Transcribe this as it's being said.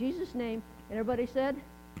In Jesus' name. And everybody said,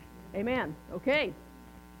 amen. Okay.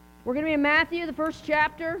 We're going to be in Matthew, the first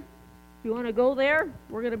chapter. If you want to go there,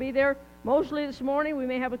 we're going to be there mostly this morning. We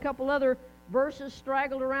may have a couple other verses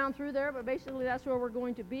straggled around through there, but basically that's where we're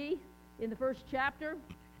going to be in the first chapter.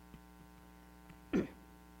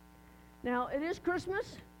 Now, it is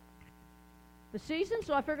Christmas, the season,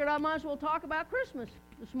 so I figured I might as well talk about Christmas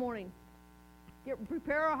this morning.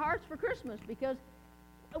 Prepare our hearts for Christmas, because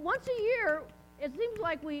once a year, it seems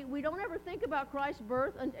like we don't ever think about Christ's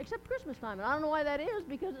birth except Christmas time. And I don't know why that is,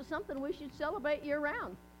 because it's something we should celebrate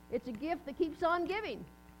year-round. It's a gift that keeps on giving.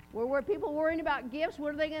 Where people worrying about gifts,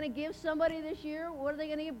 what are they going to give somebody this year? What are they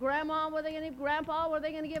going to give Grandma? What are they going to give Grandpa? What are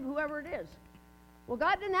they going to give whoever it is? Well,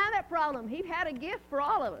 God didn't have that problem. He had a gift for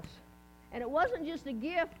all of us. And it wasn't just a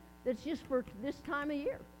gift that's just for this time of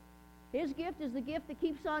year. His gift is the gift that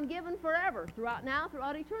keeps on giving forever, throughout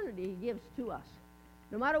eternity. He gives to us.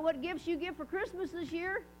 No matter what gifts you give for Christmas this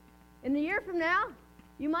year, in the year from now,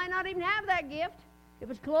 you might not even have that gift. If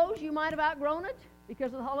it's clothes, you might have outgrown it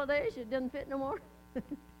because of the holidays. It doesn't fit no more.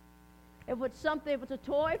 If it's a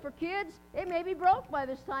toy for kids, it may be broke by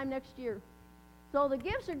this time next year. So the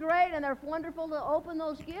gifts are great, and they're wonderful to open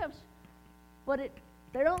those gifts, but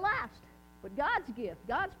they don't last. But God's gift,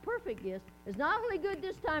 God's perfect gift, is not only good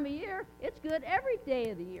this time of year, it's good every day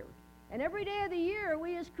of the year. And every day of the year,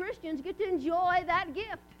 we as Christians get to enjoy that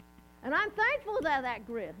gift. And I'm thankful for that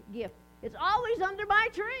gift. It's always under my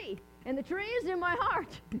tree, and the tree is in my heart.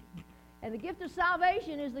 And the gift of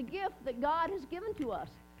salvation is the gift that God has given to us.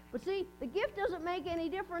 But see, the gift doesn't make any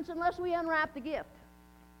difference unless we unwrap the gift.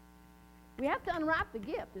 We have to unwrap the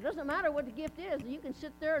gift. It doesn't matter what the gift is. You can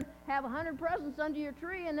sit there and have 100 presents under your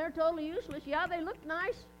tree, and they're totally useless. Yeah, they look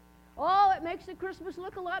nice. Oh, it makes the Christmas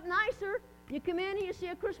look a lot nicer. You come in and you see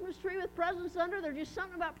a Christmas tree with presents under. There's just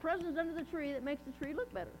something about presents under the tree that makes the tree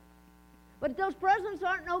look better. But those presents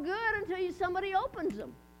aren't no good until somebody opens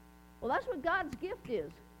them. Well, that's what God's gift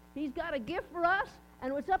is. He's got a gift for us,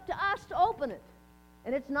 and it's up to us to open it.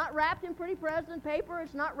 And it's not wrapped in pretty present paper.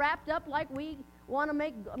 It's not wrapped up like we want to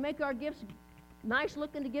make our gifts nice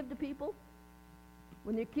looking to give to people.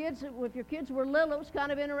 If your kids were little, it was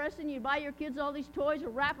kind of interesting. You buy your kids all these toys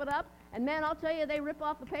and wrap it up, and man, I'll tell you, they rip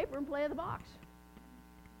off the paper and play in the box.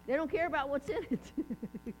 They don't care about what's in it.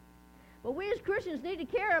 But we as Christians need to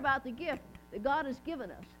care about the gift that God has given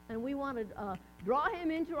us, and we want to draw him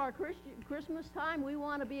into our Christmas time. We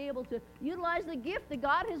want to be able to utilize the gift that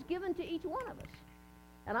God has given to each one of us.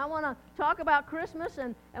 And I want to talk about Christmas,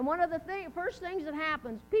 and one of the first things that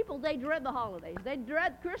happens, people, they dread the holidays. They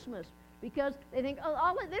dread Christmas because they think,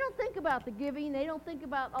 they don't think about the giving. They don't think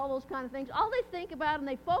about all those kind of things. All they think about and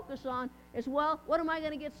they focus on is, well, what am I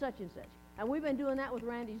going to get such and such? And we've been doing that with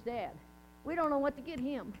Randy's dad. We don't know what to get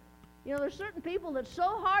him. You know, there's certain people that's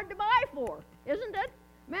so hard to buy for, isn't it?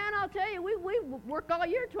 Man, I'll tell you, we work all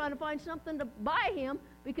year trying to find something to buy him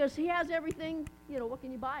because he has everything, what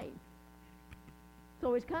can you buy him?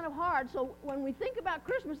 So it's kind of hard. So when we think about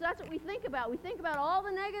Christmas, that's what we think about. We think about all the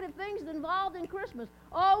negative things involved in Christmas.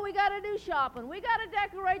 Oh, we got to do shopping. We got to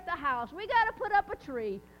decorate the house. We got to put up a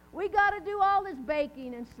tree. We got to do all this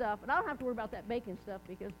baking and stuff. And I don't have to worry about that baking stuff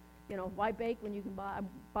because, why bake when you can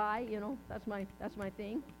buy, that's my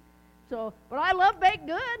thing. So, but I love baked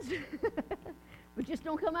goods. But just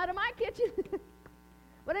don't come out of my kitchen.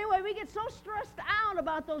 But anyway, we get so stressed out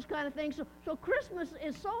about those kind of things. So Christmas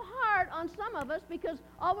is so hard on some of us because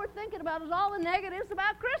all we're thinking about is all the negatives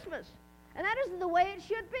about Christmas. And that isn't the way it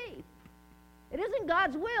should be. It isn't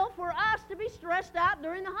God's will for us to be stressed out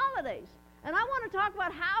during the holidays. And I want to talk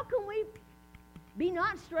about how can we be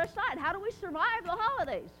not stressed out. How do we survive the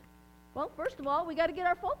holidays? Well, first of all, we got to get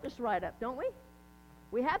our focus right up, don't we?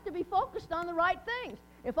 We have to be focused on the right things.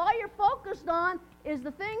 If all you're focused on is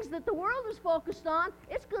the things that the world is focused on,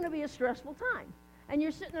 it's going to be a stressful time. And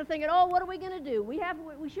you're sitting there thinking, oh, what are we going to do?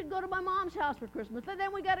 We should go to my mom's house for Christmas, but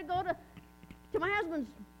then we got to go to my husband's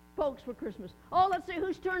folks for Christmas. Oh, let's see,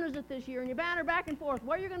 whose turn is it this year? And you banter back and forth.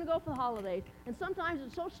 Where are you going to go for the holidays? And sometimes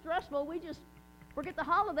it's so stressful, we just forget the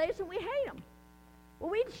holidays and we hate them.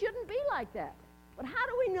 Well, we shouldn't be like that. But how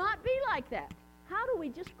do we not be like that? How do we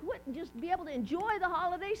just quit and just be able to enjoy the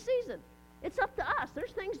holiday season? It's up to us.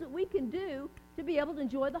 There's things that we can do to be able to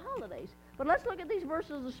enjoy the holidays. But let's look at these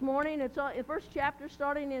verses this morning. It's in first chapter,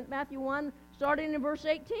 starting in Matthew 1, starting in verse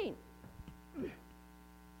 18.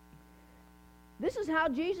 This is how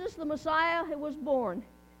Jesus the Messiah was born.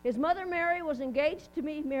 His mother Mary was engaged to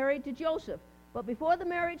be married to Joseph. But before the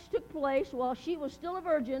marriage took place, while she was still a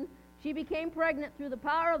virgin, she became pregnant through the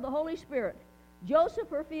power of the Holy Spirit. Joseph,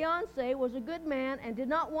 her fiancé, was a good man and did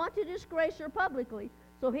not want to disgrace her publicly.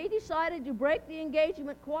 So he decided to break the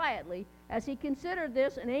engagement quietly. As he considered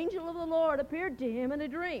this, an angel of the Lord appeared to him in a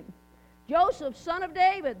dream. "Joseph, son of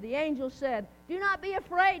David," the angel said, "do not be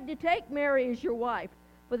afraid to take Mary as your wife,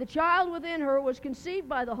 for the child within her was conceived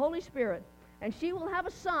by the Holy Spirit, and she will have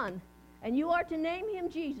a son, and you are to name him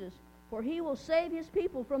Jesus, for he will save his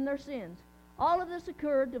people from their sins." All of this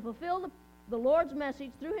occurred to fulfill the Lord's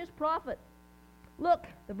message through his prophet. "Look,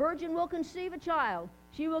 the virgin will conceive a child.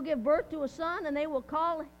 She will give birth to a son, and they will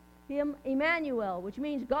call him Emmanuel," which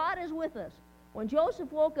means God is with us. When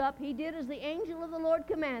Joseph woke up, he did as the angel of the Lord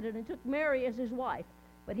commanded and took Mary as his wife.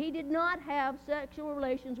 But he did not have sexual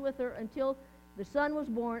relations with her until the son was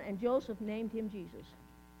born, and Joseph named him Jesus.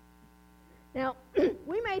 Now,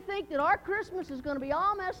 we may think that our Christmas is going to be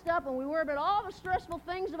all messed up and we worry about all the stressful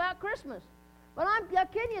things about Christmas. But I'm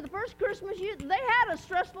kidding you, the first Christmas, they had a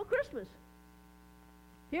stressful Christmas.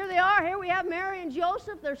 Here they are. Here we have Mary and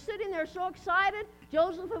Joseph. They're sitting there so excited.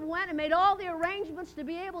 Joseph went and made all the arrangements to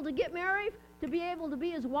be able to get married, to be able to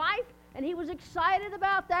be his wife. And he was excited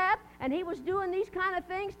about that. And he was doing these kind of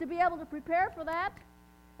things to be able to prepare for that.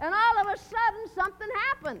 And all of a sudden, something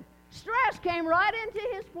happened. Stress came right into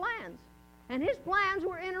his plans. And his plans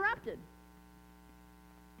were interrupted.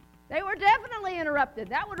 They were definitely interrupted.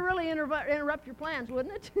 That would really interrupt your plans,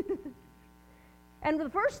 wouldn't it? And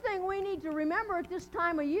the first thing we need to remember at this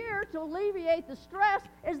time of year to alleviate the stress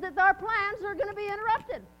is that our plans are going to be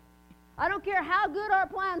interrupted. I don't care how good our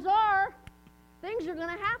plans are, things are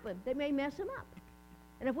going to happen. They may mess them up.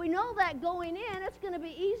 And if we know that going in, it's going to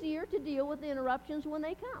be easier to deal with the interruptions when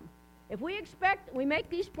they come. If we make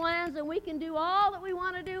these plans and we can do all that we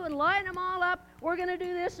want to do and line them all up, we're going to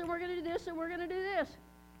do this and we're going to do this and we're going to do this.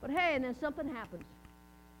 But hey, and then something happens.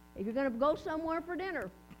 If you're going to go somewhere for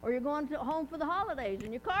dinner, or you're going home for the holidays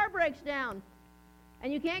and your car breaks down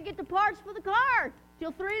and you can't get the parts for the car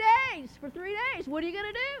till 3 days, for 3 days, what are you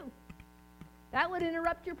going to do? That would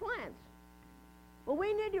interrupt your plans. But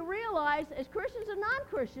we need to realize, as Christians and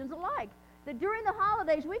non-Christians alike, that during the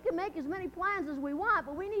holidays we can make as many plans as we want,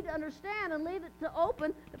 but we need to understand and leave it to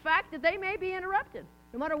open the fact that they may be interrupted.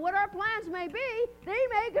 No matter what our plans may be, they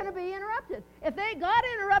may going to be interrupted. If God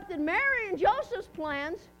interrupted Mary and Joseph's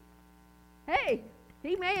plans, hey,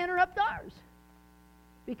 he may interrupt ours.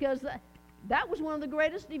 Because that was one of the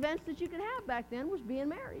greatest events that you could have back then, was being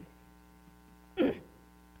married.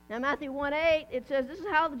 Now, Matthew 1:8, it says, this is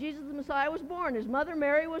how Jesus the Messiah was born. His mother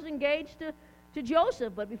Mary was engaged to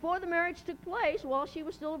Joseph, but before the marriage took place, while she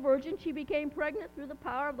was still a virgin, she became pregnant through the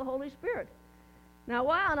power of the Holy Spirit. Now,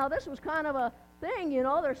 wow, now this was kind of a thing, you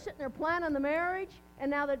know. They're sitting there planning the marriage, and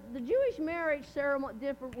now the Jewish marriage ceremony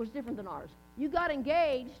was different than ours. You got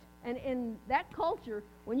engaged, and in that culture,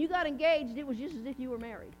 when you got engaged, it was just as if you were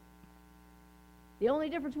married. The only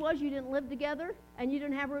difference was you didn't live together, and you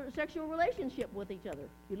didn't have a sexual relationship with each other.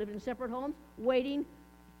 You lived in separate homes, waiting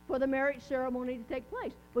for the marriage ceremony to take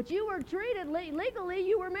place. But you were treated, legally,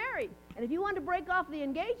 you were married. And if you wanted to break off the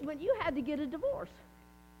engagement, you had to get a divorce.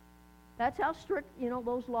 That's how strict,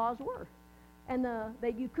 those laws were. And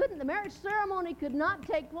the marriage ceremony could not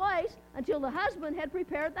take place until the husband had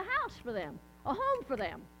prepared the house for them, a home for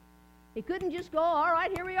them. He couldn't just go, all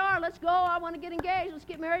right, here we are, let's go, I want to get engaged, let's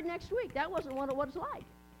get married next week. That wasn't what it was like.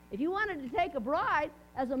 If you wanted to take a bride,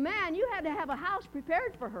 as a man, you had to have a house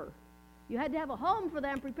prepared for her. You had to have a home for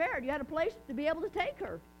them prepared. You had a place to be able to take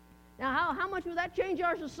her. Now, how much would that change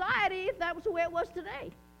our society if that was the way it was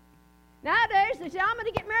today? Nowadays, they say, I'm going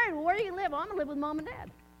to get married. Well, where are you going to live? I'm going to live with Mom and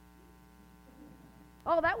Dad.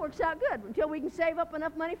 Oh, that works out good until we can save up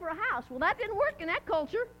enough money for a house. Well, that didn't work in that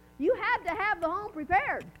culture. You had to have the home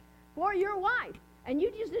prepared for your wife. And you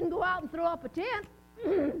just didn't go out and throw up a tent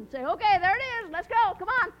and say, okay, there it is, let's go, come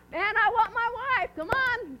on. Man, I want my wife, come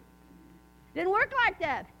on. Didn't work like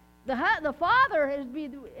that. The father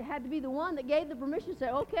had to be the one that gave the permission to say,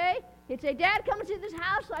 okay. He'd say, Dad, come and see this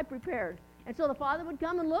house I prepared. And so the father would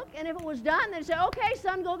come and look, and if it was done, they'd say, okay,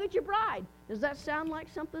 son, go get your bride. Does that sound like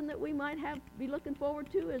something that we might be looking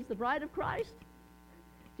forward to as the bride of Christ?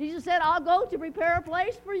 Jesus said, I'll go to prepare a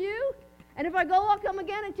place for you. And if I go, I'll come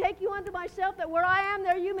again and take you unto myself, that where I am,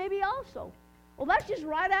 there you may be also. Well, that's just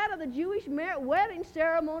right out of the Jewish wedding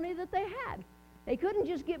ceremony that they had. They couldn't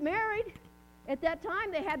just get married. At that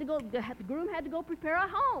time, the groom had to go prepare a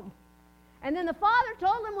home. And then the father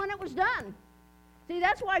told them when it was done. See,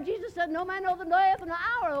 that's why Jesus said, no man knows the day of an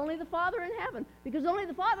hour, only the Father in heaven. Because only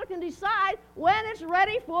the Father can decide when it's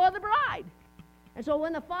ready for the bride. And so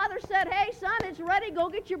when the father said, hey, son, it's ready, go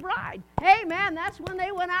get your bride. Hey, man, that's when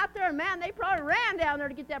they went out there, and, man, they probably ran down there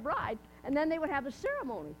to get that bride. And then they would have the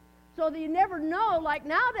ceremony. so that you never know. Like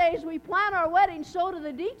nowadays, we plan our wedding so to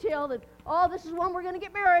the detail that, oh, this is when we're going to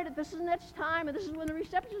get married, at this is next time, and this is when the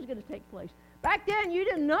reception is going to take place. Back then, you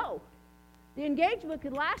didn't know. The engagement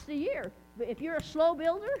could last a year. But if you're a slow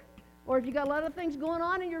builder, or if you got a lot of things going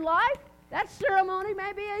on in your life, that ceremony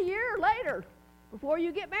may be a year later before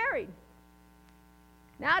you get married.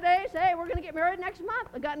 Nowadays, hey, we're going to get married next month.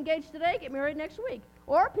 I got engaged today, get married next week.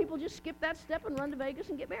 Or people just skip that step and run to Vegas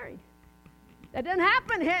and get married. That didn't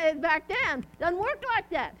happen back then. Doesn't work like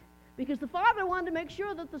that. Because the father wanted to make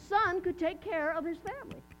sure that the son could take care of his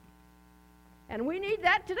family. And we need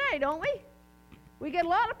that today, don't we? We get a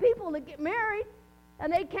lot of people that get married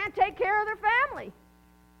and they can't take care of their family.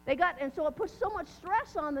 And so it puts so much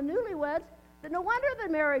stress on the newlyweds that no wonder the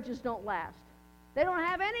marriages don't last. They don't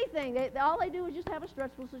have anything. All they do is just have a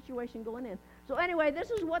stressful situation going in. So anyway,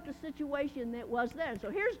 this is what the situation that was then. So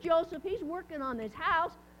here's Joseph. He's working on his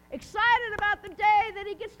house, excited about the day that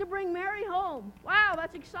he gets to bring Mary home. Wow,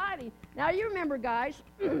 that's exciting. Now you remember, guys,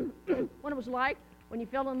 what it was like when you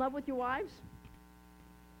fell in love with your wives?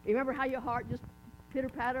 You remember how your heart just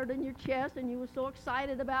pitter-pattered in your chest and you were so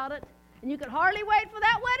excited about it? And you could hardly wait for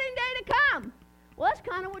that wedding day to come. Well, that's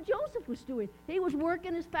kind of what Joseph was doing. He was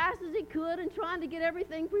working as fast as he could and trying to get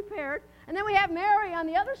everything prepared. And then we have Mary on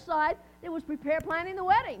the other side that was planning the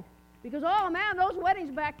wedding. Because, oh, man, those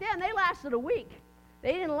weddings back then, they lasted a week.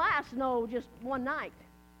 They didn't last, just one night.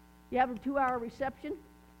 You have a 2-hour reception?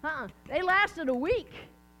 They lasted a week.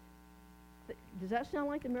 Does that sound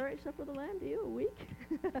like the marriage supper of the Lamb to you, a week?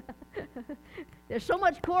 There's so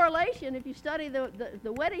much correlation if you study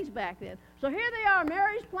the weddings back then. So here they are.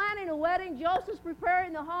 Mary's planning a wedding. Joseph's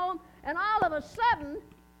preparing the home. And all of a sudden,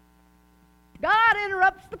 God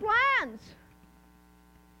interrupts the plans.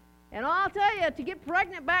 And I'll tell you, to get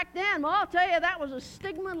pregnant back then, I'll tell you, that was a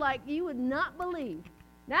stigma like you would not believe.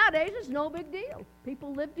 Nowadays, it's no big deal.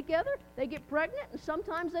 People live together, they get pregnant, and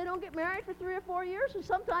sometimes they don't get married for 3 or 4 years, and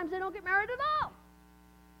sometimes they don't get married at all.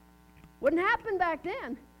 Wouldn't happen back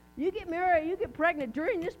then. You get married, you get pregnant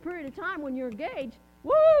during this period of time when you're engaged,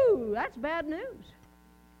 woo, that's bad news.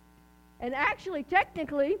 And actually,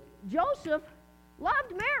 technically, Joseph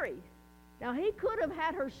loved Mary. Now, he could have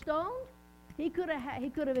had her stoned. He could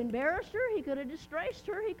have embarrassed her. He could have disgraced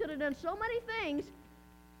her. He could have done so many things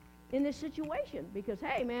in this situation because,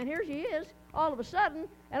 hey, man, here she is all of a sudden.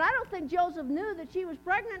 And I don't think Joseph knew that she was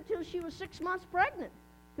pregnant until she was 6 months pregnant.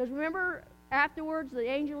 Because remember, afterwards, the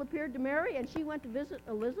angel appeared to Mary, and she went to visit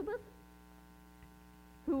Elizabeth,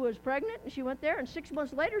 who was pregnant, and she went there, and 6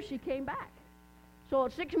 months later, she came back. So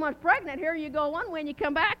at 6 months pregnant, here you go one way, and you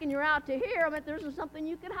come back, and you're out to here. I mean, there isn't something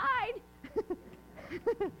you could hide.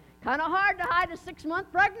 Kind of hard to hide a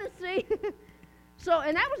 6-month pregnancy. So,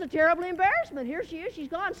 and that was a terrible embarrassment. Here she is. She's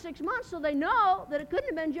gone 6 months, so they know that it couldn't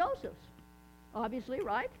have been Joseph's. Obviously,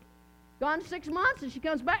 right? Gone 6 months, and she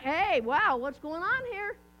comes back. Hey, wow, what's going on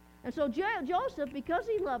here? And so Joseph, because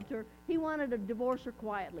he loved her, he wanted to divorce her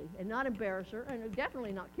quietly and not embarrass her, and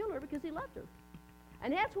definitely not kill her because he loved her.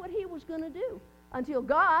 And that's what he was going to do until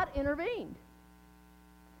God intervened.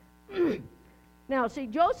 Now, see,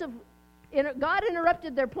 God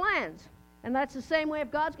interrupted their plans. And that's the same way if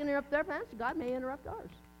God's going to interrupt their plans, God may interrupt ours.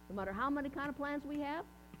 No matter how many kind of plans we have,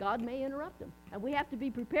 God may interrupt them. And we have to be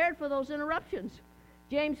prepared for those interruptions.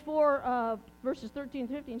 James 4, verses 13 and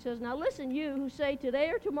 15 says, "Now listen, you who say today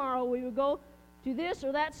or tomorrow we will go to this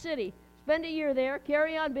or that city, spend a year there,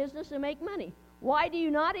 carry on business, and make money. Why do you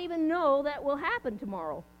not even know that will happen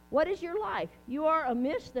tomorrow? What is your life? You are a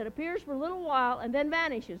mist that appears for a little while and then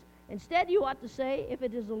vanishes. Instead, you ought to say, if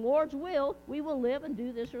it is the Lord's will, we will live and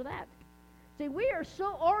do this or that." See, we are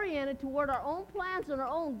so oriented toward our own plans and our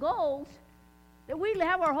own goals that we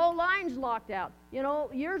have our whole lives locked out. You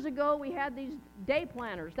know, years ago we had these day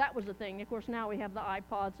planners. That was the thing. Of course, now we have the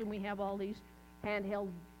iPods and we have all these handheld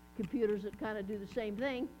computers that kind of do the same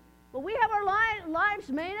thing. But we have our lives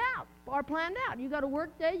made out, or planned out. You got a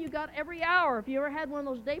work day, you got every hour. If you ever had one of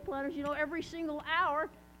those day planners, you know every single hour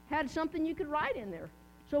had something you could write in there.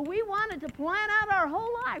 So we wanted to plan out our whole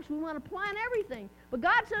lives. We want to plan everything. But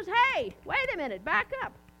God says, hey, wait a minute, back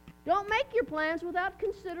up. Don't make your plans without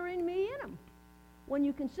considering me in them. When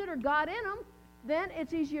you consider God in them, then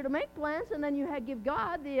it's easier to make plans, and then you give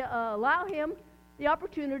God, allow Him the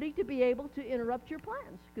opportunity to be able to interrupt your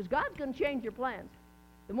plans. Because God's going to change your plans.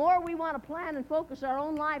 The more we want to plan and focus our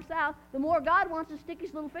own lives out, the more God wants to stick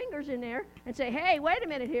His little fingers in there and say, hey, wait a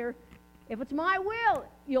minute here. If it's my will,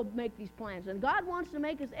 you'll make these plans. And God wants to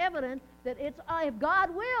make us evident that if God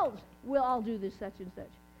wills, I'll do this, such and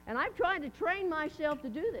such. And I'm trying to train myself to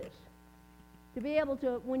do this. To be able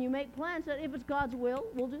to, when you make plans, that if it's God's will,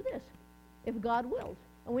 we'll do this. If God wills.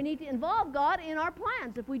 And we need to involve God in our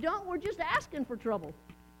plans. If we don't, we're just asking for trouble.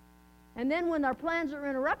 And then when our plans are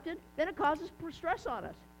interrupted, then it causes stress on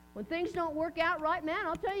us. When things don't work out right, man,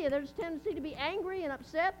 I'll tell you, there's a tendency to be angry and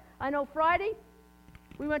upset. I know Friday,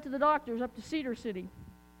 we went to the doctor's up to Cedar City.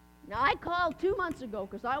 Now, I called 2 months ago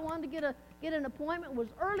because I wanted to get an appointment. It was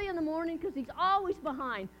early in the morning because he's always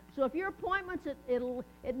behind. So if your appointment's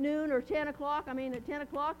at noon or 10 o'clock, at 10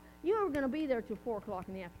 o'clock, you are going to be there till 4 o'clock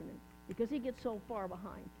in the afternoon because he gets so far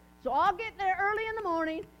behind. So I'll get there early in the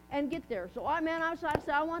morning and get there. So I said,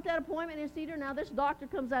 I want that appointment in Cedar. Now, this doctor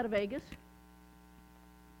comes out of Vegas.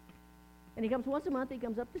 And he comes once a month. He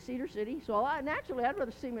comes up to Cedar City. So naturally, I'd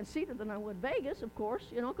rather see him in Cedar than I would Vegas, of course,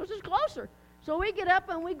 because it's closer. So we get up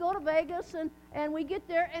and we go to Vegas, and we get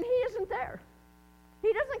there, and he isn't there.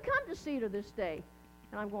 He doesn't come to Cedar this day.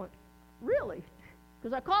 And I'm going, really?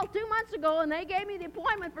 Because I called 2 months ago, and they gave me the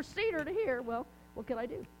appointment for Cedar to here. Well, what can I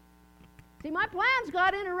do? See, my plans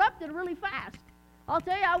got interrupted really fast. I'll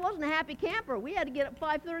tell you, I wasn't a happy camper. We had to get up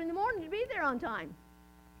 5:30 in the morning to be there on time.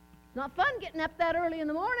 It's not fun getting up that early in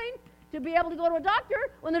the morning to be able to go to a doctor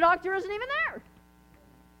when the doctor isn't even there.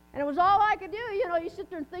 And it was all I could do. You sit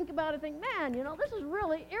there and think about it and think, man, this is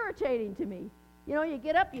really irritating to me. You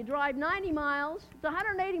get up, you drive 90 miles. It's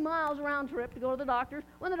 180 miles round trip to go to the doctor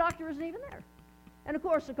when the doctor isn't even there. And, of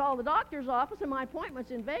course, I called the doctor's office, and my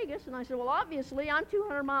appointment's in Vegas. And I said, well, obviously, I'm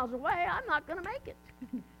 200 miles away. I'm not going to make it.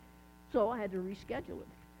 So I had to reschedule it.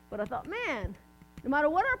 But I thought, man, no matter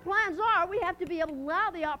what our plans are, we have to be able to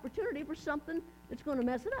allow the opportunity for something that's going to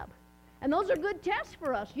mess it up. And those are good tests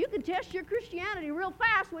for us. You can test your Christianity real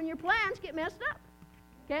fast when your plans get messed up.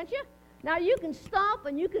 Can't you? Now, you can stomp,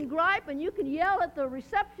 and you can gripe, and you can yell at the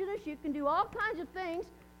receptionist. You can do all kinds of things.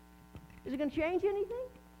 Is it going to change anything?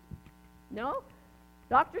 No.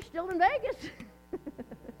 Doctor's still in Vegas.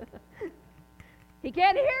 He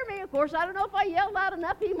can't hear me. Of course, I don't know if I yelled loud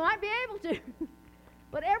enough. He might be able to.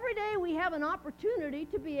 But every day we have an opportunity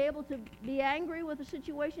to be able to be angry with the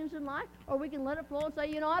situations in life, or we can let it flow and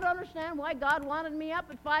say, I don't understand why God wanted me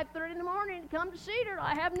up at 5:30 in the morning to come to Cedar.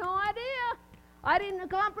 I have no idea. I didn't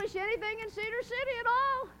accomplish anything in Cedar City at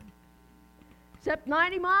all, except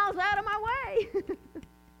 90 miles out of my way.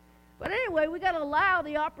 But anyway, we got to allow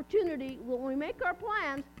the opportunity when we make our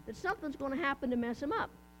plans that something's going to happen to mess them up.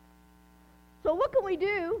 So what can we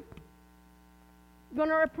do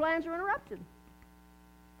when our plans are interrupted?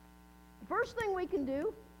 The first thing we can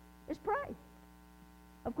do is pray.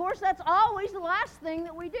 Of course, that's always the last thing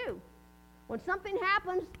that we do. When something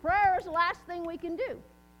happens, prayer is the last thing we can do.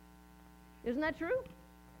 Isn't that true?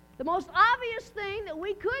 The most obvious thing that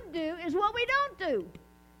we could do is what we don't do.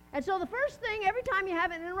 And so the first thing, every time you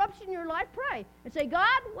have an interruption in your life, pray and say,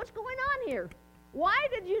 God, what's going on here? Why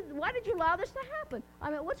did you allow this to happen?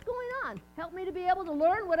 What's going on? Help me to be able to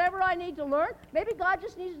learn whatever I need to learn. Maybe God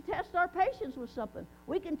just needs to test our patience with something.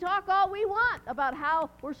 We can talk all we want about how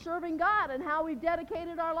we're serving God and how we've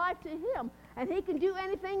dedicated our life to Him. And He can do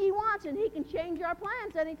anything He wants, and He can change our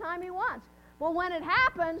plans anytime He wants. Well, when it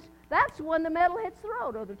happens, that's when the metal hits the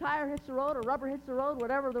road, or the tire hits the road, or rubber hits the road,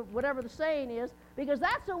 whatever the saying is, because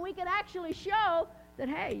that's when we can actually show that,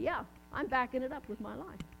 hey, yeah, I'm backing it up with my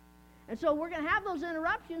life. And so we're going to have those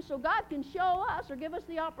interruptions so God can show us or give us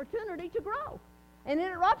the opportunity to grow. And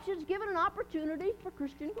interruptions give it an opportunity for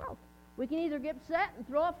Christian growth. We can either get upset and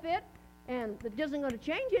throw a fit, and it isn't going to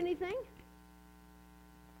change anything.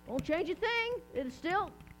 Won't change a thing. It's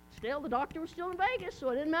still, the doctor was still in Vegas, so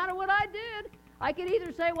it didn't matter what I did. I could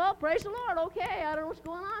either say, well, praise the Lord, okay, I don't know what's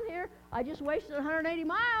going on here. I just wasted 180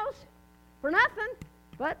 miles for nothing.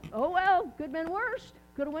 But, oh well, could have been worse.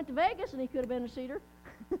 Could have went to Vegas, and he could have been a Cedar.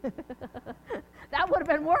 That would have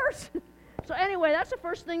been worse. So anyway, that's the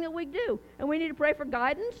first thing that we do. And we need to pray for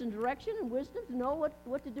guidance and direction and wisdom to know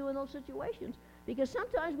what to do in those situations. Because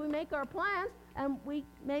sometimes we make our plans, and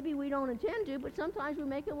maybe we don't intend to, but sometimes we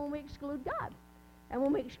make it when we exclude God. And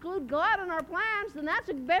when we exclude God in our plans, then that's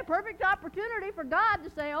a perfect opportunity for God to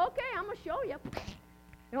say, okay, I'm going to show you.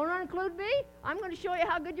 You don't want to include me? I'm going to show you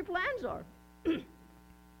how good your plans are.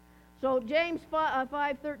 So James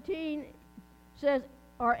 5:13 says,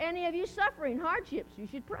 are any of you suffering hardships? You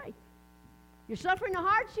should pray. You're suffering a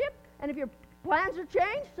hardship, and if your plans are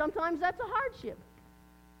changed, sometimes that's a hardship.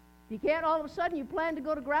 You can't all of a sudden, you plan to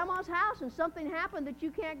go to grandma's house and something happened that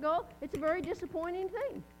you can't go. It's a very disappointing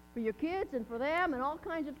thing for your kids and for them and all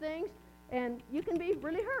kinds of things. And you can be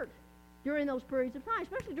really hurt during those periods of time,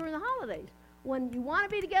 especially during the holidays. When you want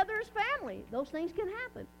to be together as family, those things can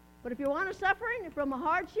happen. But if you want to suffering from a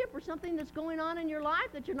hardship or something that's going on in your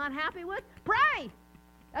life that you're not happy with, pray.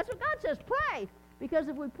 That's what God says, pray. Because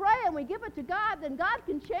if we pray and we give it to God, then God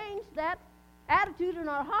can change that attitude in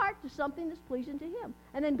our heart to something that's pleasing to Him.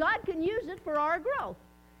 And then God can use it for our growth.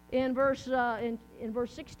 In verse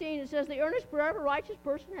 16, it says, the earnest prayer of a righteous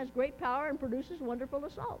person has great power and produces wonderful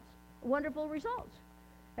results.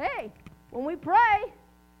 Hey, when we pray,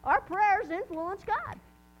 our prayers influence God.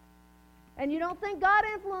 And you don't think God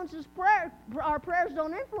influences prayer, our prayers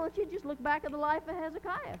don't influence you, just look back at the life of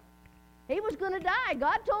Hezekiah. He was going to die.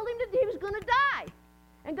 God told him that he was going to die.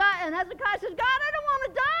 And Hezekiah says, God, I don't want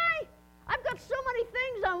to die. I've got so many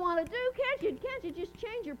things I want to do. Can't you just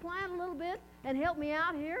change your plan a little bit and help me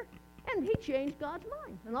out here? And he changed God's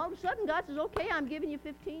mind. And all of a sudden, God says, okay, I'm giving you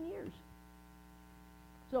 15 years.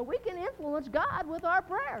 So we can influence God with our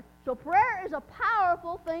prayer. So prayer is a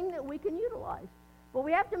powerful thing that we can utilize. But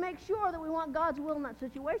we have to make sure that we want God's will in that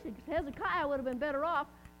situation, because Hezekiah would have been better off,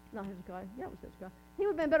 not Hezekiah, yeah, it was Hezekiah. He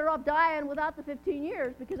would have been better off dying without the 15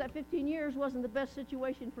 years, because that 15 years wasn't the best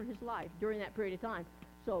situation for his life during that period of time.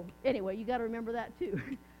 So anyway, you got to remember that too.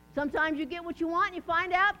 Sometimes you get what you want and you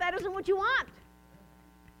find out that isn't what you want.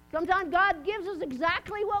 Sometimes God gives us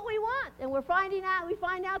exactly what we want, and we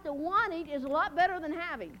find out that wanting is a lot better than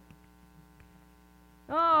having.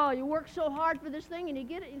 Oh, you work so hard for this thing and you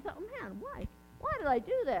get it, and you thought, oh, man, why? Why did I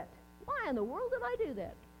do that? Why in the world did I do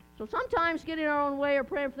that? So sometimes getting our own way or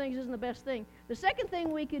praying for things isn't the best thing. The second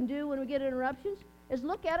thing we can do when we get interruptions is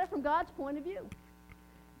look at it from God's point of view.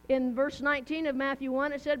 In verse 19 of Matthew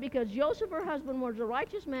 1, it said, because Joseph, her husband, was a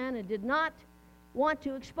righteous man and did not want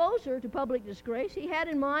to expose her to public disgrace, he had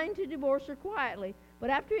in mind to divorce her quietly. But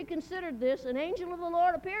after he considered this, an angel of the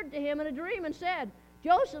Lord appeared to him in a dream and said,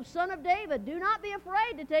 Joseph, son of David, do not be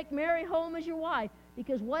afraid to take Mary home as your wife,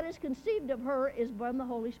 because what is conceived of her is from the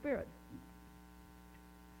Holy Spirit.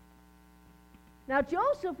 Now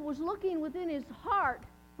Joseph was looking within his heart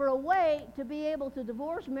for a way to be able to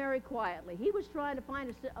divorce Mary quietly. He was trying to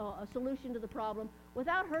find a solution to the problem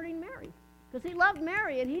without hurting Mary, because he loved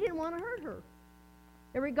Mary and he didn't want to hurt her,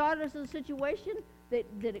 and regardless of the situation that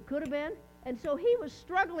it could have been. And so he was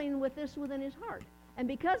struggling with this within his heart. And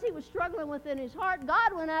because he was struggling within his heart,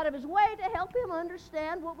 God went out of his way to help him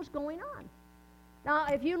understand what was going on. Now,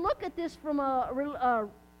 if you look at this from a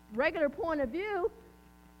regular point of view,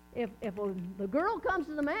 if the girl comes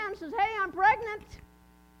to the man and says, hey, I'm pregnant,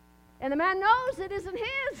 and the man knows it isn't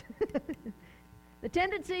his, the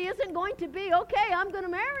tendency isn't going to be, okay, I'm going to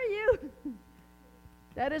marry you.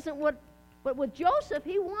 That isn't what, but with Joseph,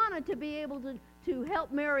 he wanted to be able to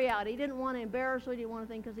help Mary out. He didn't want to embarrass her. He didn't want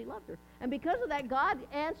to think, because he loved her. And because of that, God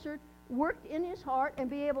worked in his heart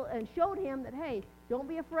and showed him that, hey, don't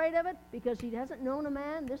be afraid of it, because he hasn't known a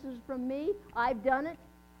man. This is from me. I've done it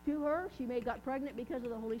to her. She may have got pregnant because of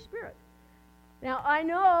the Holy Spirit. Now, I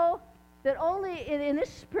know that only in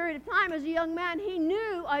this period of time, as a young man, he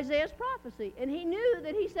knew Isaiah's prophecy, and he knew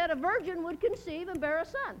that he said a virgin would conceive and bear a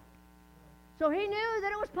son. So he knew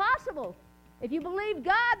that it was possible. If you believe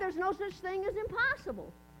God, there's no such thing as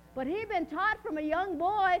impossible. But he'd been taught from a young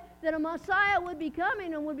boy that a Messiah would be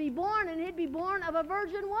coming and would be born, and he'd be born of a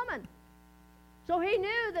virgin woman. So he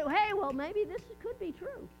knew that, hey, well, maybe this could be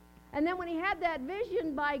true. And then when he had that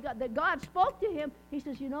vision by God, that God spoke to him, he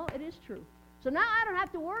says, you know, it is true. So now I don't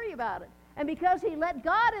have to worry about it. And because he let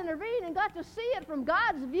God intervene and got to see it from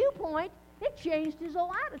God's viewpoint, it changed his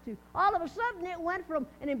whole attitude. All of a sudden, it went from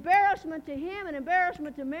an embarrassment to him, an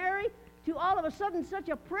embarrassment to Mary, to all of a sudden such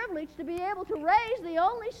a privilege to be able to raise the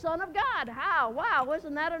only Son of God. How? Wow,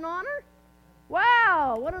 wasn't that an honor?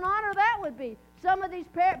 Wow, what an honor that would be. Some of these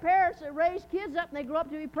parents that raise kids up and they grow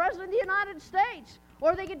up to be President of the United States,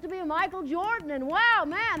 or they get to be a Michael Jordan, and wow,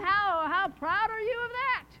 man, how proud are you of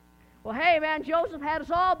that? Well, hey, man, Joseph had us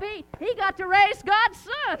all beat. He got to raise God's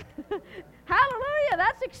Son. Hallelujah,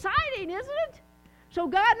 that's exciting, isn't it? So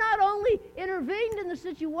God not only intervened in the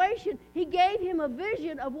situation, he gave him a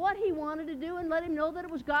vision of what he wanted to do and let him know that it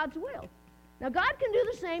was God's will. Now, God can do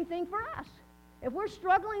the same thing for us. If we're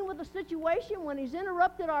struggling with a situation when he's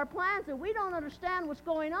interrupted our plans and we don't understand what's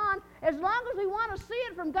going on, as long as we want to see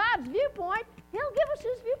it from God's viewpoint, he'll give us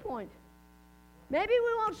his viewpoint. Maybe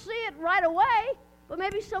we won't see it right away, but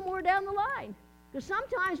maybe somewhere down the line. Because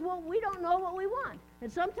sometimes we don't know what we want.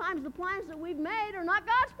 And sometimes the plans that we've made are not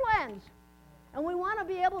God's plans. And we want to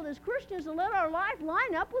be able, as Christians, to let our life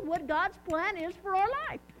line up with what God's plan is for our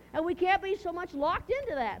life. And we can't be so much locked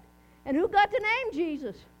into that. And who got to name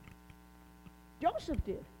Jesus? Joseph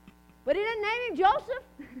did. But he didn't name him Joseph.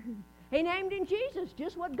 He named him Jesus,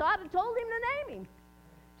 just what God had told him to name him.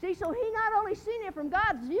 See, so he not only seen it from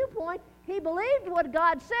God's viewpoint, he believed what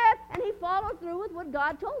God said, and he followed through with what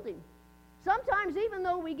God told him. Sometimes, even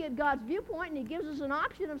though we get God's viewpoint and he gives us an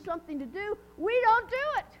option of something to do, we don't do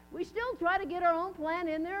it. We still try to get our own plan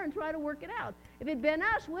in there and try to work it out. If it'd been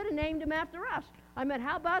us, we'd have named him after us. I mean,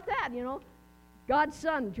 how about that, you know? God's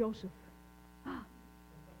son, Joseph.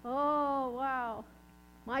 Oh, wow.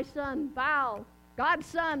 My son, Val. God's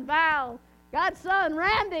son, Val. God's son,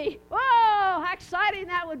 Randy. Whoa, how exciting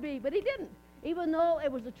that would be. But he didn't, even though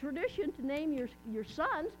it was a tradition to name your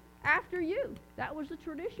sons after you. That was the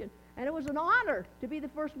tradition. And it was an honor to be the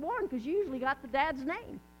firstborn because you usually got the dad's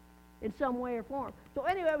name in some way or form. So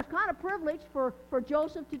anyway, it was kind of privileged for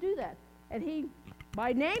Joseph to do that. And he,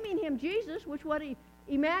 by naming him Jesus,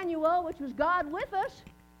 Emmanuel, which was God with us.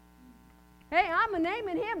 Hey, I'm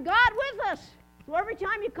naming him God with us. So every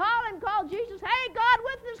time you call him, call Jesus, hey, God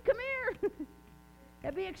with us, come here.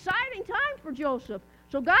 It'd be an exciting time for Joseph.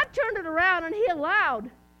 So God turned it around and he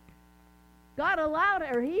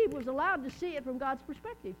was allowed to see it from God's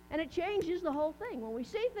perspective. And it changes the whole thing. When we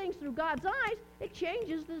see things through God's eyes, it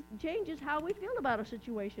changes how we feel about a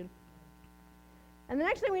situation. And the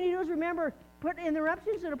next thing we need to do is remember, put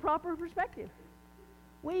interruptions in a proper perspective.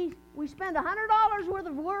 We spend $100 worth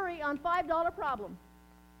of worry on $5 problem.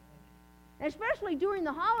 And especially during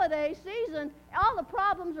the holiday season, all the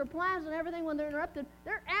problems or plans and everything, when they're interrupted,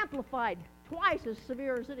 they're amplified twice as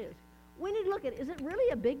severe as it is. We need to look at, is it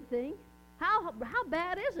really a big thing? How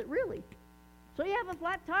bad is it really? So you have a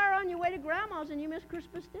flat tire on your way to Grandma's and you miss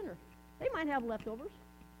Christmas dinner. They might have leftovers.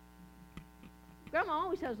 Grandma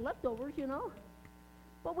always has leftovers, you know.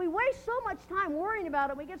 But we waste so much time worrying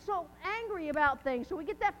about it. We get so angry about things. So we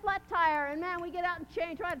get that flat tire, and man, we get out and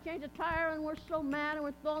try to change the tire, and we're so mad, and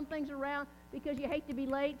we're throwing things around because you hate to be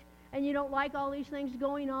late, and you don't like all these things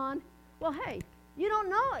going on. Well, hey, you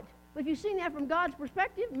don't know it. But if you've seen that from God's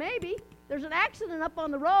perspective, maybe there's an accident up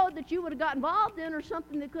on the road that you would have got involved in, or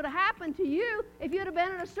something that could have happened to you if you'd have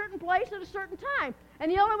been in a certain place at a certain time.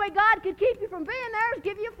 And the only way God could keep you from being there is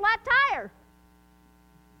give you a flat tire.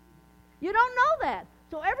 You don't know that.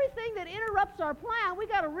 So everything that interrupts our plan, we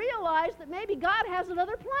got to realize that maybe God has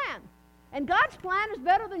another plan. And God's plan is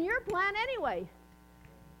better than your plan anyway.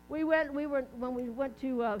 When we went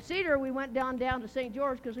to Cedar, we went down to St.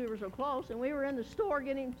 George because we were so close, and we were in the store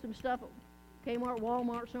getting some stuff at Kmart,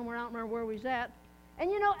 Walmart, somewhere, I don't remember where we was at.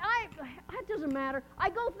 And you know, it doesn't matter. I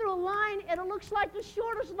go through a line, and it looks like the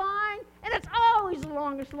shortest line, and it's always the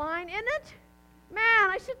longest line, isn't it? Man,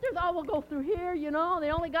 I sit there, we'll go through here, you know.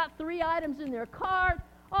 They only got 3 items in their cart.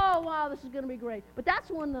 Oh, wow, this is going to be great. But that's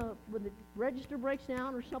when the register breaks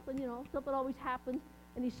down or something, you know, something always happens.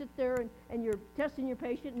 And you sit there and you're testing your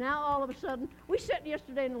patient. Now, all of a sudden, we sat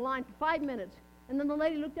yesterday in the line for 5 minutes. And then the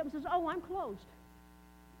lady looked up and says, oh, I'm closed.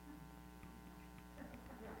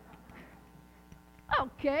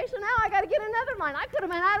 Okay, so now I got to get another line. I could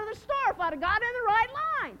have been out of the store if I'd have got in the right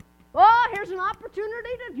line. Oh, here's an opportunity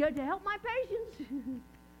to help my patients.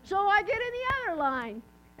 So I get in the other line.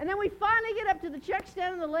 And then we finally get up to the check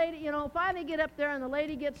stand, and the lady, you know, finally get up there, and the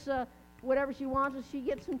lady gets whatever she wants, and she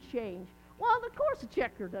gets some change. Well, of course, the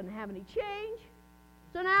checker doesn't have any change.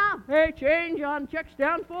 So now, hey, change on check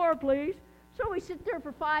stand 4, please. So we sit there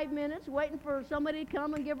for 5 minutes waiting for somebody to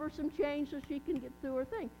come and give her some change so she can get through her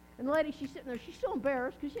thing. And the lady, she's sitting there, she's so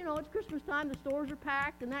embarrassed because, you know, it's Christmas time, the stores are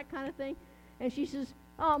packed and that kind of thing. And she says,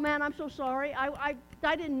 oh, man, I'm so sorry. I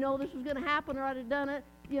didn't know this was going to happen, or I'd have done it.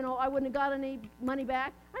 You know, I wouldn't have got any money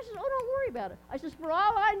back. I said, oh, don't worry about it. I says, for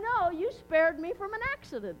all I know, you spared me from an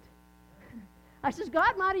accident. I says,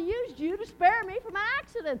 God might have used you to spare me from an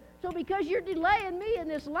accident. So because you're delaying me in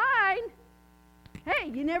this line, hey,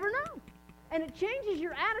 you never know. And it changes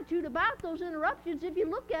your attitude about those interruptions if you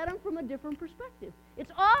look at them from a different perspective.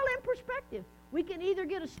 It's all in perspective. We can either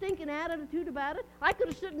get a stinking attitude about it. I could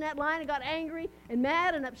have stood in that line and got angry and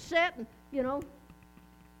mad and upset and, you know.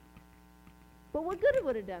 But what good it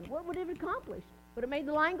would have done? What would it have accomplished? Would it made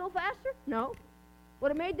the line go faster? No.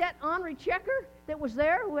 Would it made that ornery checker that was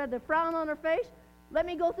there, who had the frown on her face, let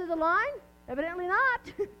me go through the line? Evidently not.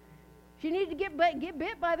 She needed to get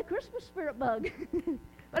bit by the Christmas spirit bug.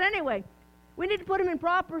 But anyway, we need to put them in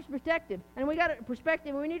proper perspective. And we got a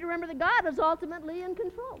perspective, and we need to remember that God is ultimately in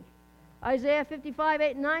control. Isaiah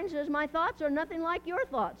 55:8-9 says, my thoughts are nothing like your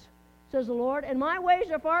thoughts, says the Lord, and my ways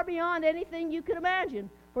are far beyond anything you could imagine.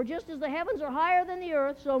 For just as the heavens are higher than the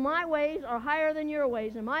earth, so my ways are higher than your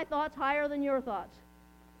ways, and my thoughts higher than your thoughts.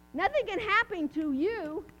 Nothing can happen to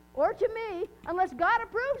you or to me unless God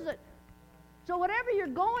approves it. So whatever you're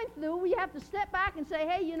going through, we have to step back and say,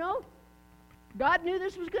 hey, you know, God knew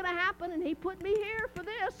this was going to happen, and he put me here for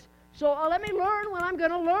this. So let me learn what I'm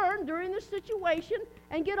going to learn during this situation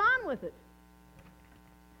and get on with it.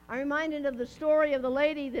 I'm reminded of the story of the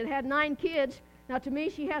lady that had 9 kids. Now, to me,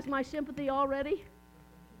 she has my sympathy already.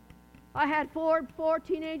 I had four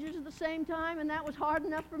teenagers at the same time, and that was hard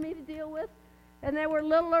enough for me to deal with. and they were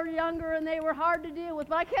littler, younger, and they were hard to deal with.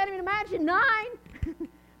 But I can't even imagine 9.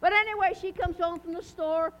 But anyway, she comes home from the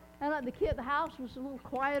store, and the house was a little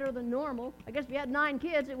quieter than normal. I guess if you had 9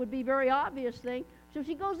 kids, it would be a very obvious thing. So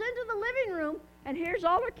she goes into the living room, and here's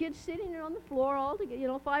all her kids sitting on the floor, all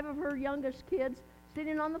together, 5 of her youngest kids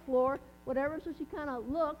sitting on the floor, whatever. So she kind of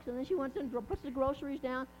looks, and then she went and puts the groceries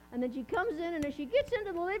down, and then she comes in, and as she gets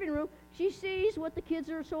into the living room, she sees what the kids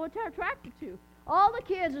are so attracted to. All the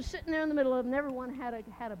kids are sitting there in the middle of them, and everyone had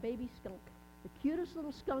a baby skunk, the cutest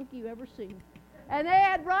little skunk you've ever seen. And they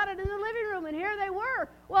had brought it in the living room, and here they were.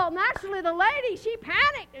 Well, naturally, the lady, she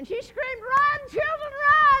panicked, and she screamed, "Run,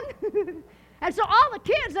 children, run!" And so all the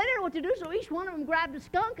kids, they didn't know what to do, so each one of them grabbed a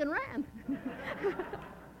skunk and ran.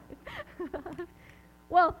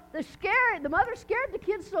 Well, the mother scared the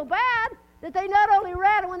kids so bad that they not only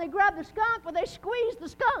ran when they grabbed the skunk, but they squeezed the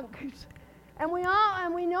skunk. And we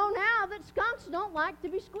know now that skunks don't like to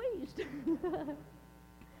be squeezed.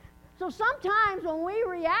 So sometimes when we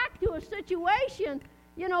react to a situation,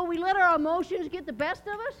 we let our emotions get the best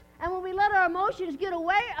of us, and when we let our emotions get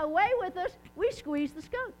away with us, we squeeze the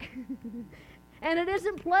skunk. And it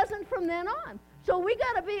isn't pleasant from then on. So we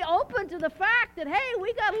got to be open to the fact that, hey,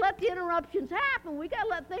 we got to let the interruptions happen. We got to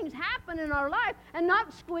let things happen in our life and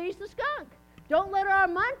not squeeze the skunk. Don't let our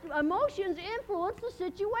emotions influence the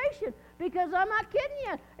situation, because I'm not kidding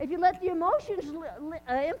you. If you let the emotions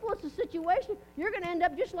influence the situation, you're going to end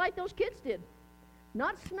up just like those kids did.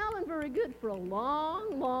 Not smelling very good for a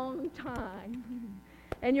long, long time.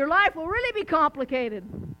 And your life will really be complicated.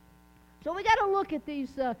 So we got to look at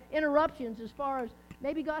these interruptions as far as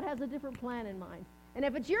maybe God has a different plan in mind. And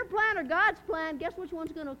if it's your plan or God's plan, guess which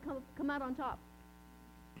one's going to come out on top?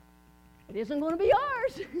 It isn't going to be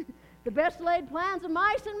ours. The best laid plans of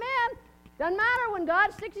mice and men. Doesn't matter when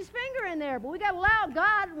God sticks his finger in there. But we got to allow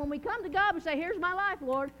God, when we come to God and say, here's my life,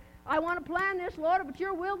 Lord. I want to plan this, Lord, but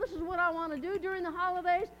your will, this is what I want to do during the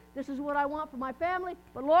holidays. This is what I want for my family.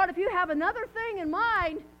 But Lord, if you have another thing in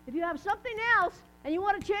mind, if you have something else, and you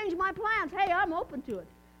want to change my plans, hey, I'm open to it.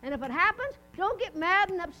 And if it happens, don't get mad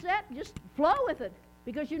and upset. Just flow with it,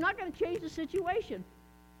 because you're not going to change the situation.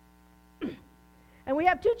 And we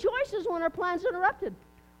have 2 choices when our plan's interrupted.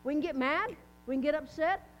 We can get mad, we can get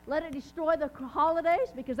upset, let it destroy the holidays,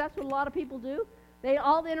 because that's what a lot of people do.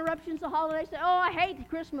 All the interruptions of holidays, say, oh, I hate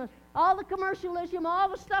Christmas, all the commercialism, all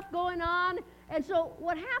the stuff going on. And so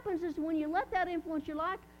what happens is when you let that influence your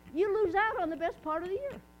life, you lose out on the best part of the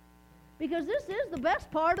year. Because this is the best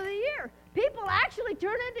part of the year. People actually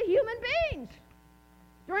turn into human beings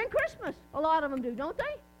during Christmas. A lot of them do, don't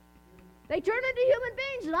they? They turn into human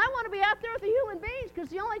beings, and I want to be out there with the human beings, because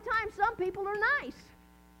the only time some people are nice.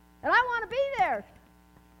 And I want to be there.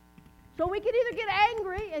 So we can either get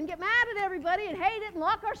angry and get mad at everybody and hate it and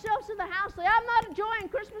lock ourselves in the house, say, I'm not enjoying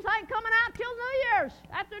Christmas, I ain't coming out till New Year's,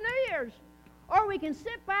 after New Year's. Or we can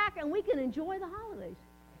sit back and we can enjoy the holidays.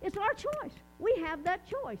 It's our choice. We have that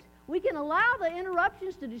choice. We can allow the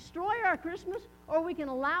interruptions to destroy our Christmas, or we can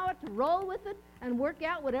allow it to roll with it and work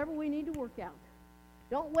out whatever we need to work out.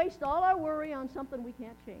 Don't waste all our worry on something we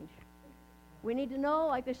can't change. We need to know,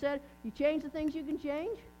 like they said, you change the things you can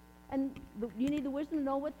change, and you need the wisdom to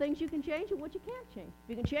know what things you can change and what you can't change. If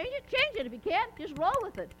you can change it, change it. If you can't, just roll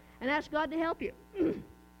with it and ask God to help you.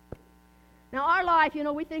 Now, our life,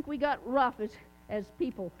 we think we got rough as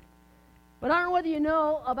people. But I don't know whether you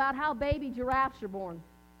know about how baby giraffes are born.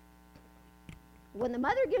 When the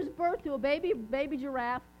mother gives birth to a baby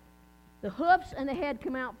giraffe, the hoofs and the head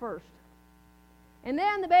come out first. And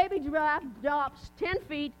then the baby giraffe drops 10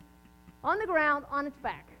 feet on the ground on its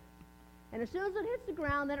back. And as soon as it hits the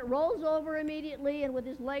ground, then it rolls over immediately, and with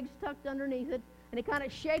his legs tucked underneath it, and it kind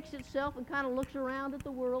of shakes itself and kind of looks around at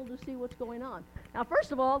the world to see what's going on. Now,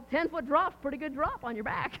 first of all, 10-foot drop's pretty good drop on your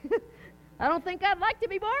back. I don't think I'd like to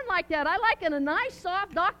be born like that. I like in a nice,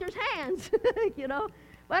 soft doctor's hands,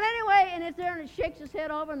 But anyway, and it's there, and it shakes its head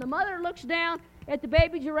over, and the mother looks down at the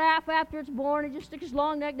baby giraffe after it's born, and just sticks its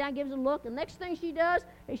long neck down, gives it a look, and next thing she does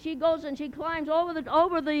is she goes and she climbs over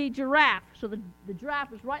the giraffe. So the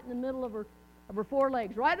giraffe is right in the middle of her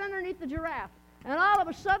forelegs, right underneath the giraffe. And all of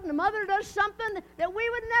a sudden, the mother does something that we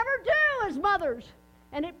would never do as mothers.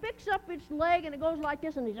 And it picks up its leg, and it goes like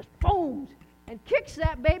this, and it just booms and kicks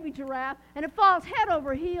that baby giraffe, and it falls head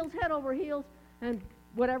over heels, and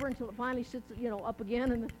whatever, until it finally sits, up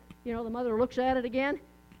again, and the mother looks at it again.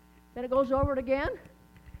 Then it goes over it again,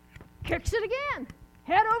 kicks it again,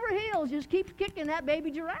 head over heels, just keeps kicking that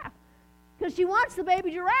baby giraffe, because she wants the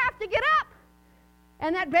baby giraffe to get up.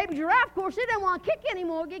 And that baby giraffe, of course, it doesn't want to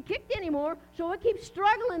get kicked anymore, so it keeps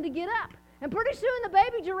struggling to get up. And pretty soon the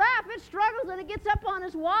baby giraffe, it struggles and it gets up on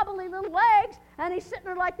his wobbly little legs, and he's sitting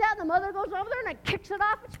there like that, and the mother goes over there and it kicks it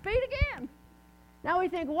off its feet again. Now we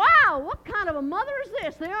think, wow, what kind of a mother is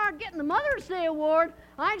this? They aren't getting the Mother's Day award.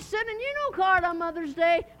 I ain't sending you no card on Mother's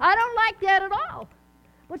Day. I don't like that at all.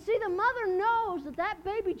 But see, the mother knows that that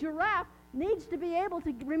baby giraffe needs to be able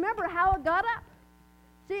to remember how it got up.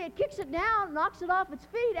 See, it kicks it down, knocks it off its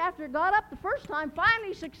feet after it got up the first time,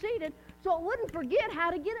 finally succeeded, so it wouldn't forget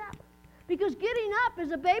how to get up. Because getting up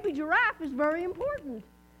as a baby giraffe is very important.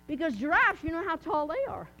 Because giraffes, you know how tall they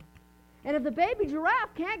are. And if the baby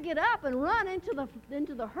giraffe can't get up and run into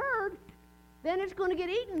the herd, then it's going to get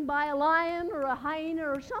eaten by a lion or a hyena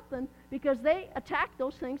or something, because they attack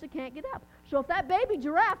those things that can't get up. So if that baby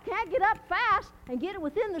giraffe can't get up fast and get it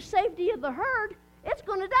within the safety of the herd, it's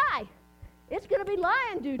going to die. It's going to be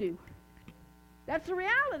lion doo-doo. That's the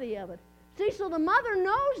reality of it. See, so the mother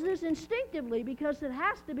knows this instinctively because it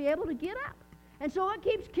has to be able to get up. And so it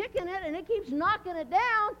keeps kicking it and it keeps knocking it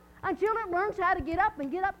down until it learns how to get up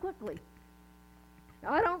and get up quickly.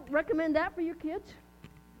 Now, I don't recommend that for your kids.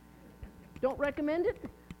 Don't recommend it.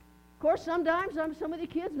 Of course, sometimes some of the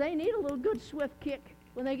kids, they need a little good swift kick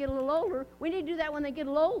when they get a little older. We need to do that when they get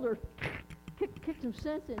a little older. Kick some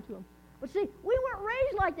sense into them. But see, we weren't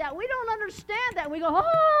raised like that. We don't understand that. We go,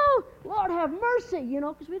 oh, Lord, have mercy,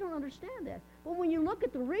 because we don't understand that. But when you look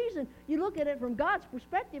at the reason, you look at it from God's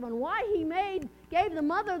perspective on why He gave the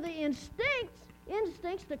mother the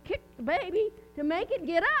instincts to kick the baby to make it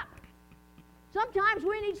get up. Sometimes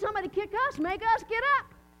we need somebody to kick us, make us get up.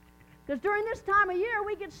 Because during this time of year,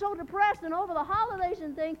 we get so depressed and over the holidays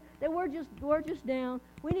and things that we're just down.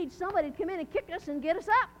 We need somebody to come in and kick us and get us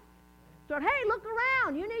up. Start, hey, look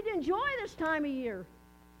around. You need to enjoy this time of year.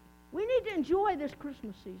 We need to enjoy this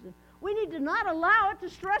Christmas season. We need to not allow it to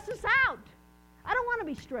stress us out. I don't want to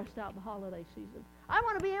be stressed out the holiday season. I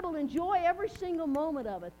want to be able to enjoy every single moment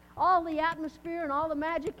of it. All the atmosphere and all the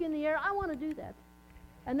magic in the air. I want to do that.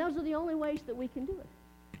 And those are the only ways that we can do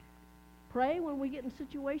it. Pray when we get in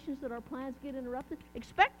situations that our plans get interrupted.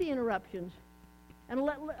 Expect the interruptions. And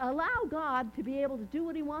allow God to be able to do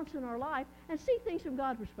what He wants in our life and see things from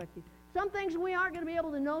God's perspective. Some things we aren't going to be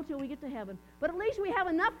able to know till we get to heaven. But at least we have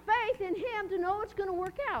enough faith in Him to know it's going to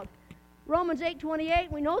work out. Romans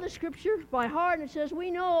 8:28, we know the scripture by heart, and it says,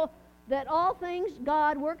 we know that all things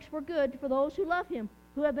God works for good for those who love Him,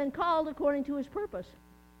 who have been called according to His purpose.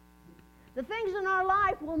 The things in our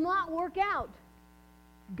life will not work out.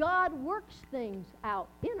 God works things out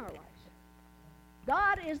in our lives.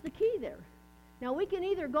 God is the key there. Now, we can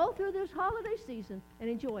either go through this holiday season and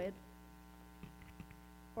enjoy it,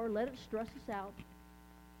 or let it stress us out.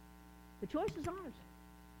 The choice is ours.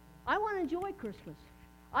 I want to enjoy Christmas.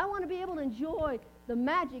 I want to be able to enjoy the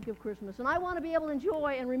magic of Christmas, and I want to be able to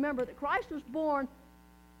enjoy and remember that Christ was born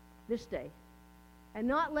this day, and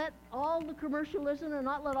not let all the commercialism and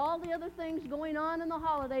not let all the other things going on in the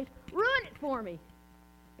holidays ruin it for me.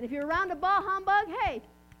 And if you're around a bah humbug, hey,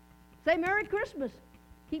 say Merry Christmas.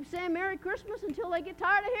 Keep saying Merry Christmas until they get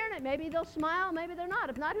tired of hearing it. Maybe they'll smile, maybe they're not.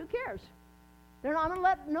 If not, who cares? I'm going to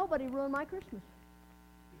let nobody ruin my Christmas.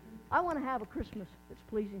 I want to have a Christmas that's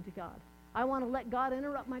pleasing to God. I want to let God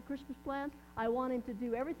interrupt my Christmas plans. I want Him to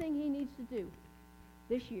do everything He needs to do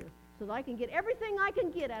this year so that I can get everything I can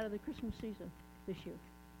get out of the Christmas season this year.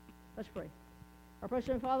 Let's pray. Our precious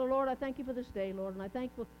and Father, Lord, I thank You for this day, Lord, and I'm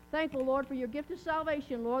thankful, Lord, for Your gift of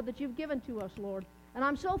salvation, Lord, that You've given to us, Lord. And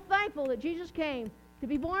I'm so thankful that Jesus came to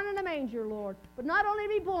be born in a manger, Lord, but not only to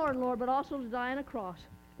be born, Lord, but also to die on a cross.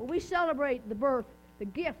 But we celebrate the birth, the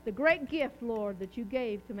gift, the great gift, Lord, that You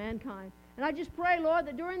gave to mankind. And I just pray, Lord,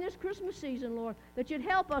 that during this Christmas season, Lord, that You'd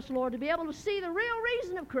help us, Lord, to be able to see the real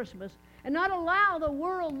reason of Christmas and not allow the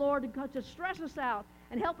world, Lord, to stress us out,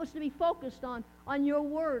 and help us to be focused on Your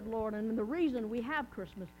word, Lord, and the reason we have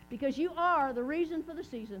Christmas, because You are the reason for the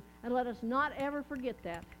season, and let us not ever forget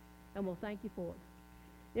that, and we'll thank You for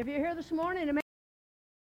it. If you're here this morning,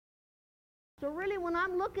 so really when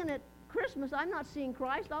I'm looking at Christmas, I'm not seeing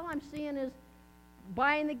Christ. All I'm seeing is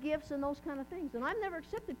buying the gifts and those kind of things. And I've never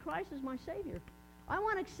accepted Christ as my Savior. I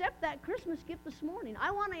want to accept that Christmas gift this morning.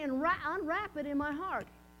 I want to unwrap it in my heart.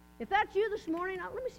 If that's you this morning, let me see